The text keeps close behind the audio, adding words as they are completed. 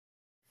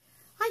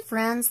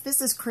friends,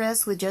 this is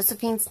Chris with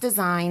Josephine's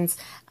Designs.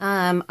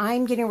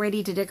 I'm getting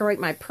ready to decorate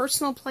my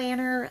personal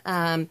planner.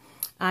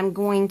 I'm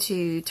going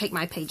to take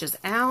my pages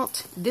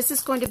out. This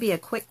is going to be a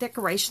quick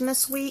decoration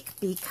this week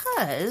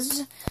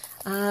because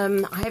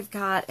I've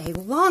got a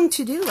long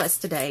to-do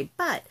list today,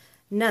 but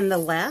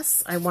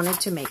nonetheless, I wanted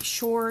to make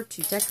sure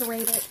to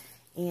decorate it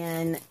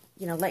and,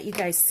 let you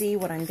guys see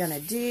what I'm going to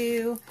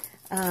do.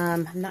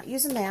 I'm not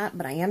using that,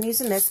 but I am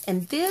using this.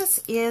 And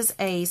this is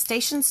a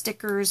Station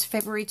Stickers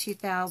February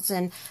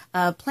 2000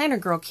 Planner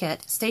Girl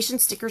Kit, Station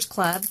Stickers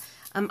Club.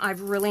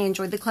 I've really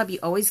enjoyed the club. You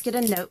always get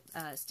a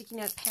sticky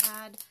note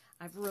pad.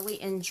 I've really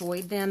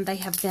enjoyed them. They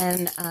have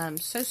been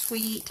so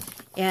sweet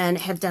and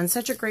have done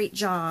such a great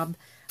job.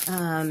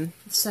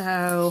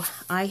 So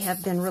I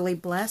have been really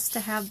blessed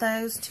to have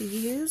those to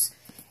use.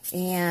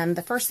 And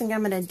the first thing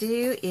I'm going to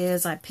do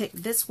is I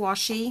picked this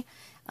washi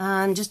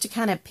just to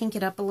kind of pink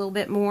it up a little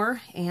bit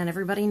more. And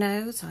everybody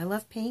knows I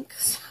love pink.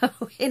 So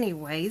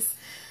anyways,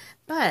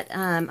 but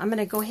I'm going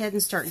to go ahead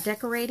and start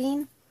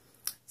decorating.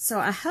 So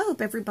I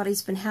hope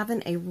everybody's been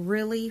having a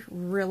really,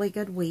 really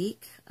good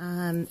week.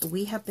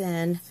 We have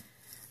been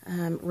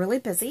really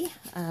busy.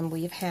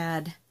 We've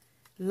had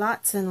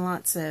lots and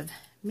lots of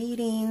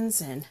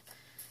meetings and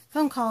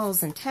phone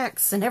calls and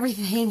texts and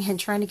everything and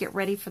trying to get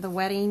ready for the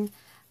wedding.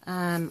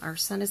 Our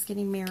son is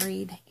getting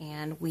married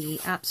and we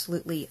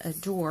absolutely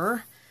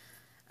adore,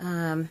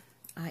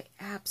 I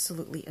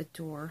absolutely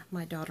adore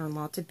my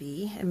daughter-in-law to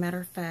be. As a matter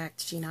of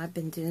fact, I've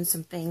been doing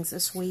some things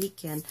this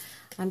week and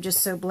I'm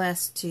just so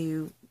blessed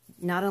to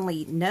not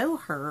only know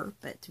her,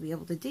 but to be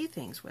able to do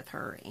things with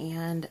her.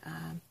 And,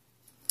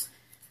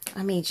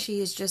 I mean, she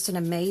is just an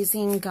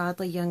amazing,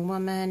 godly young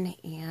woman,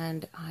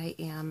 and I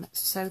am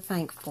so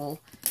thankful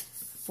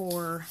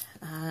for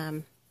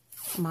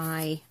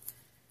my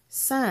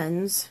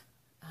son's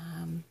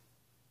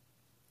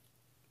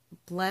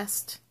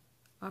blessed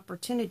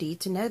opportunity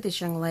to know this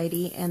young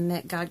lady and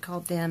that God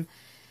called them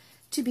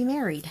to be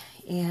married.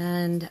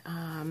 And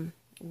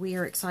we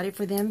are excited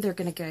for them. They're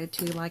going to go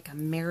to like a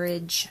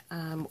marriage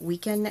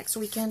weekend next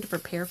weekend to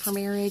prepare for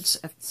marriage.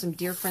 Some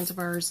dear friends of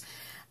ours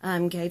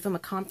gave them a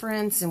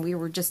conference, and we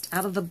were just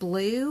out of the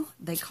blue.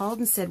 They called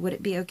and said, would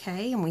it be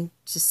okay? And we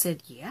just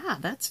said, yeah,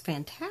 that's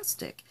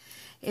fantastic.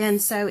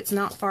 And so it's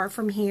not far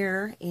from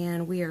here,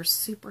 and we are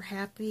super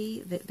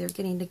happy that they're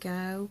getting to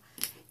go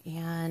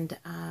and,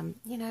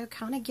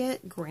 kind of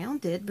get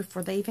grounded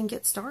before they even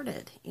get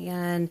started.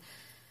 And,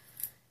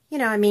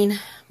 I mean,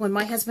 when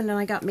my husband and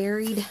I got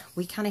married,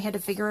 we kind of had to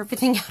figure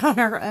everything out on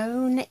our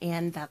own,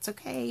 and that's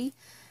okay.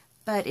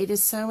 But it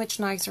is so much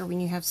nicer when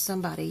you have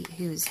somebody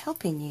who is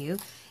helping you,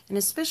 and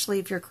especially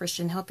if you're a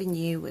Christian, helping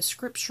you with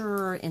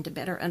Scripture and to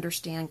better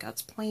understand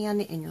God's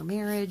plan in your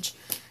marriage.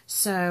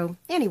 So,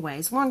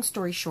 anyways, long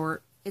story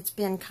short, it's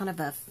been kind of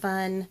a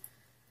fun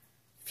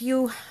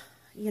few,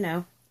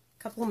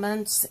 couple of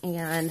months,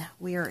 and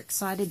we are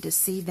excited to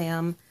see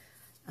them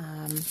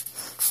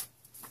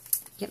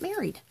get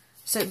married.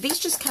 So these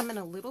just come in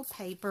a little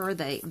paper.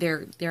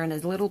 They're in a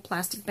little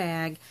plastic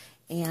bag.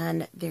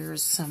 And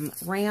there's some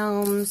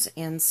rounds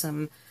and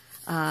some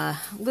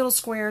little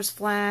squares,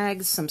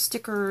 flags, some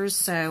stickers.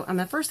 So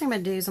the first thing I'm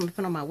going to do is I'm going to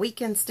put on my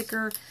weekend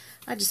sticker.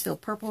 I just feel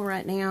purple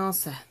right now,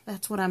 so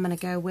that's what I'm going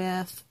to go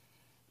with.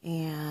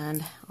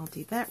 And I'll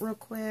do that real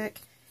quick.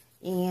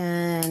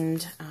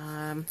 And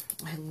I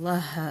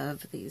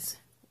love these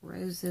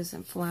roses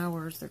and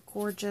flowers. They're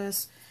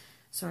gorgeous.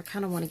 So I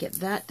kind of want to get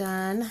that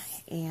done.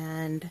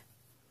 And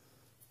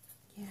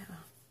yeah.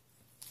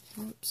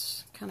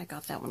 Oops, kind of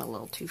got that one a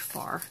little too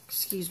far.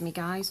 Excuse me,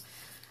 guys.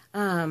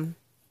 And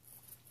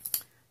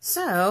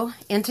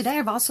today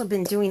I've also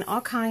been doing all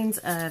kinds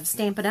of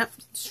Stampin' Up!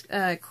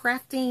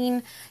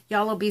 Crafting.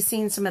 Y'all will be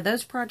seeing some of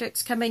those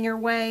projects coming your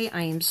way.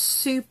 I am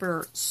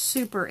super,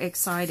 super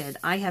excited.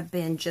 I have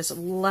been just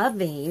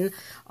loving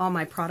all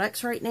my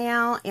products right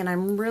now, and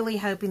I'm really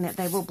hoping that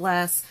they will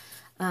bless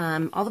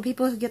all the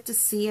people who get to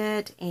see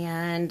it.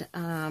 And,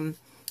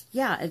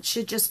 yeah, it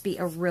should just be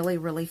a really,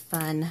 really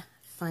fun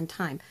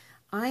time.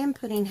 I am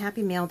putting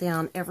Happy Mail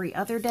down every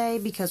other day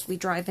because we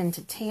drive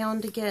into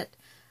town to get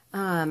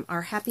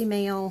our Happy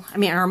Mail.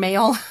 Our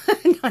mail.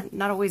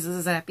 not always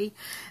as happy.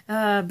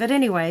 But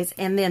anyways,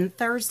 and then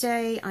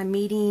Thursday I'm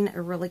meeting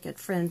a really good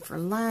friend for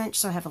lunch.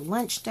 So I have a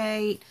lunch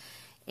date.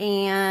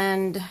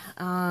 And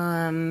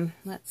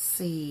let's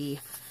see.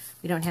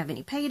 We don't have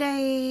any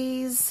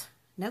paydays.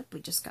 Nope,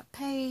 we just got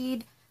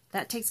paid.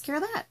 That takes care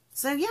of that.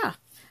 So yeah.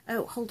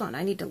 Oh, hold on.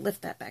 I need to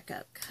lift that back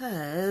up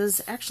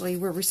because actually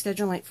we're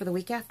rescheduling it for the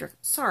week after.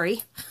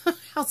 Sorry.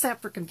 How's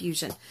that for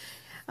confusion?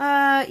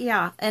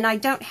 Yeah, and I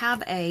don't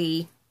have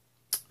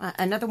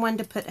another one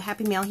to put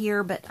Happy Mail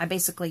here, but I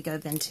basically go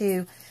then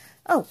to,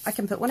 oh, I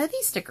can put one of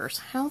these stickers.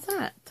 How's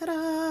that?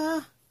 Ta-da!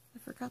 I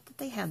forgot that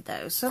they had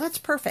those. So that's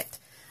perfect.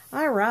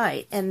 All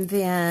right. And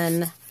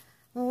then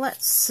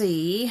let's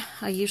see.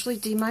 I usually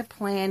do my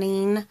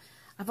planning.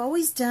 I've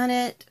always done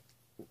it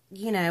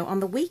on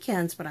the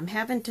weekends, but I'm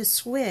having to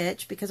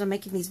switch because I'm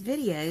making these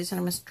videos and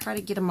I'm going to try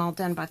to get them all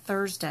done by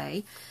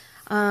Thursday.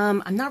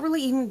 I'm not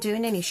really even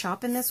doing any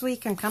shopping this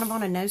week. I'm kind of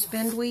on a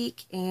no-spend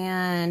week,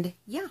 and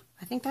yeah,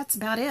 I think that's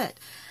about it.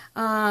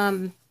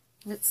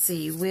 Let's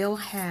see, we'll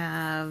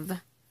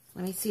have,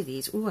 let me see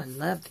these. Ooh, I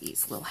love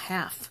these little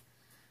half.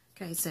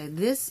 Okay, so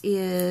this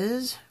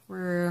is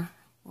where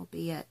we'll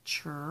be at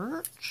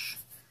church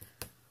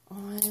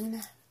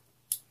on,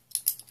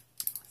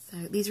 so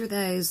these are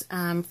those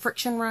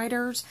friction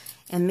riders,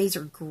 and these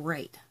are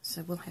great.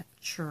 So we'll have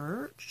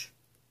church,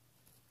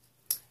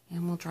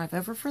 and we'll drive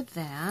over for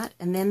that,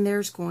 and then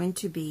there's going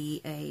to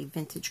be a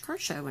vintage car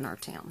show in our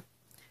town.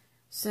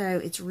 So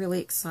it's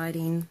really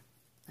exciting.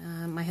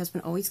 My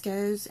husband always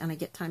goes, and I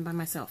get time by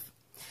myself.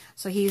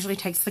 So he usually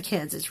takes the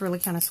kids. It's really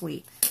kind of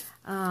sweet.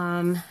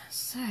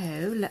 So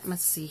let me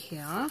see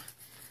here.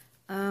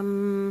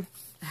 Oh,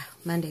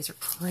 Mondays are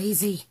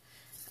crazy.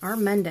 Our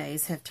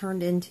Mondays have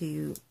turned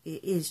into,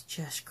 it is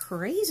just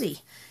crazy.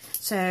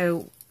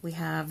 So we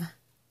have,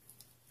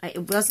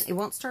 it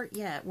won't start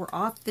yet. We're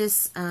off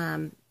this,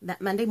 that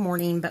Monday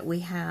morning, but we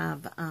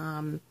have,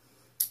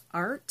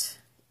 art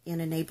in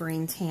a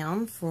neighboring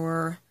town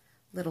for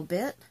a little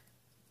bit.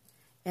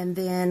 And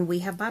then we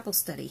have Bible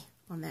study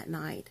on that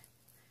night.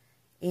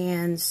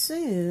 And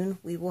soon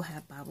we will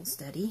have Bible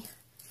study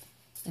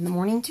in the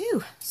morning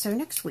too. So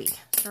next week,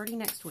 starting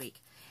next week.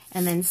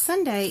 And then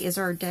Sunday is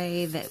our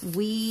day that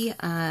we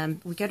go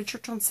to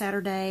church on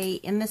Saturday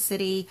in the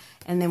city,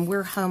 and then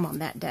we're home on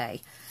that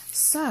day.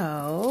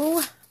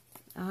 So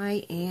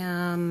I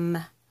am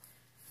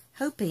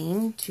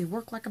hoping to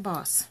work like a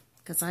boss,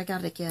 because I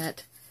got to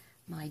get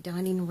my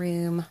dining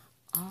room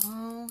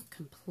all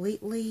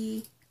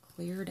completely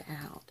cleared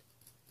out.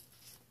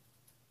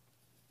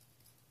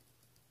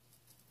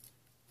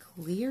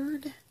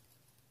 Cleared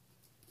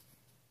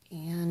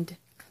and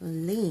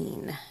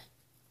clean.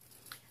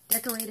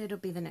 Decorated will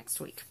be the next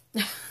week.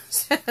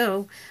 So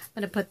I'm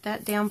going to put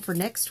that down for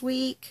next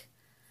week.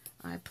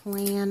 I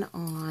plan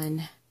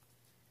on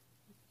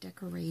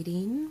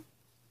decorating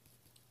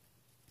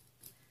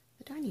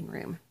the dining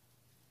room.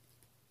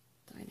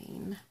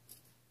 Dining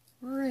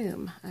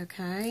room.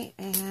 Okay.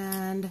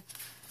 And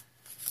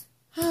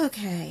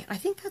okay, I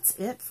think that's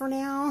it for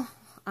now.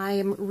 I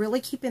am really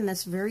keeping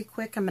this very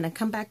quick. I'm going to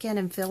come back in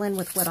and fill in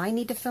with what I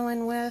need to fill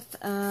in with.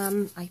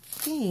 I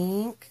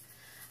think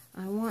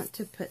I want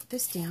to put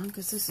this down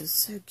because this is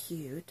so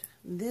cute.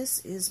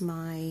 This is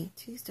my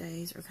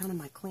Tuesdays are kind of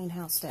my clean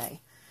house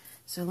day.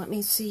 So let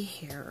me see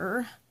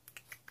here.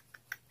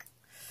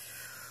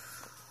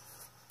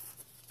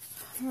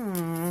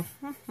 I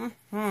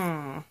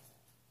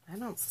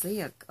don't see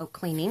a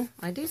cleaning.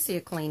 I do see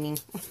a cleaning.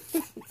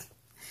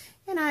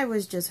 And I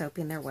was just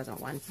hoping there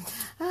wasn't one.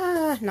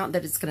 Not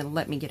that it's going to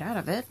let me get out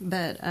of it,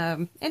 but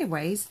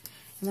anyways.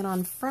 And then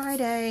on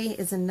Friday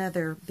is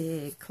another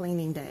big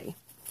cleaning day.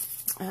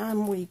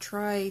 We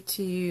try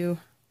to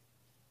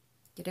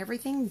get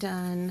everything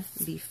done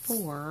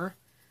before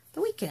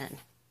the weekend.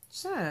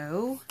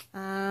 So,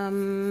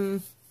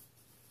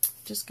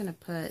 just going to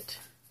put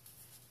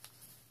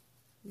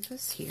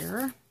this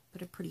here,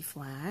 put a pretty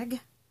flag,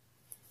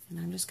 and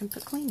I'm just going to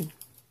put cleaning.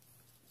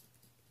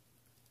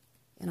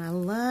 And I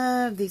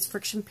love these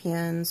friction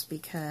pens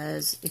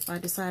because if I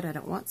decide I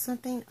don't want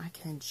something, I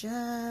can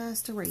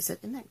just erase it.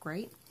 Isn't that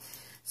great?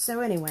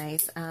 So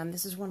anyways,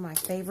 this is one of my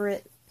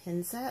favorite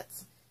pen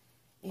sets.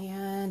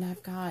 And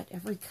I've got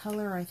every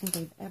color I think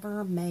they've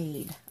ever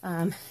made.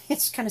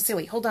 It's kind of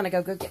silly. Hold on, I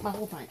go get my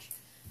hole punch.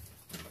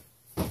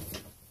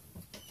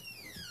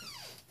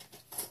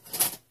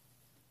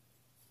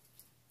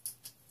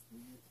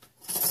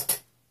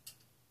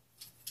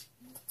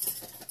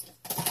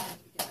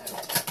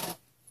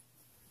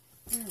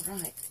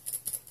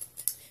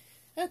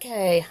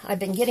 Okay, I've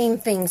been getting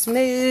things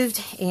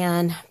moved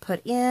and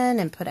put in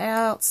and put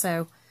out,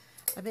 so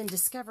I've been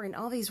discovering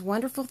all these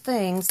wonderful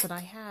things that I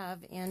have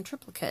in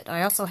triplicate.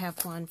 I also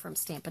have one from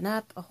Stampin'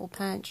 Up, a hole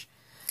punch,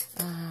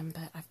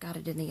 but I've got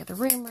it in the other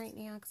room right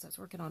now because I was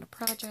working on a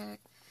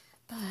project.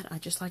 But I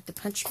just like to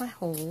punch my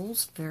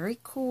holes very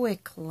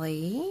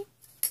quickly,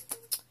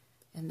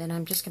 and then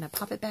I'm just going to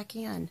pop it back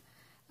in.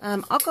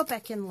 I'll go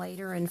back in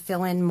later and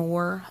fill in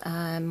more,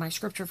 my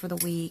scripture for the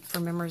week, for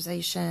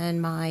memorization,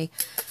 my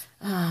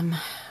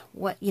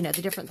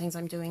the different things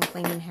I'm doing,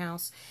 cleaning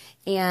house.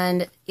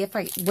 And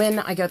when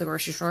I go to the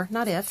grocery store,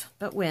 not if,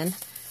 but when,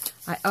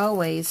 I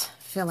always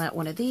fill out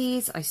one of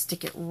these. I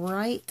stick it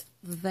right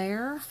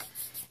there.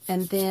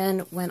 And then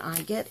when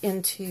I get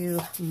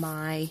into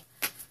my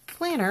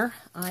planner,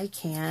 I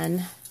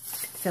can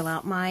fill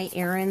out my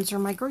errands or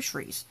my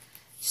groceries.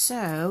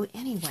 So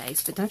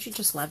anyways, but don't you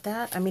just love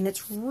that? I mean,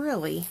 it's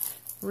really,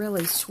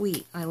 really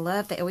sweet. I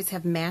love, they always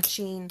have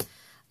matching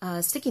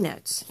sticky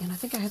notes, and I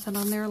think I have that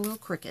on there a little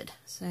crooked.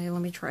 So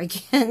let me try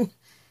again.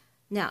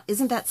 Now,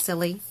 isn't that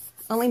silly?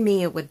 Only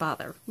me it would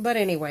bother. But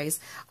anyways,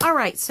 all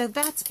right, so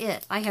that's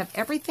it. I have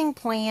everything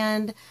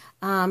planned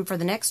for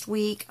the next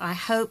week. I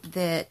hope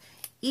that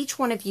each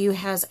one of you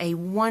has a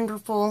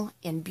wonderful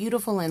and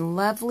beautiful and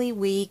lovely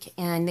week,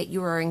 and that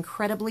you are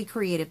incredibly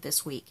creative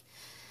this week.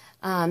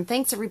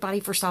 Thanks,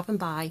 everybody, for stopping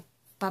by.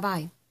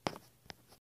 Bye-bye.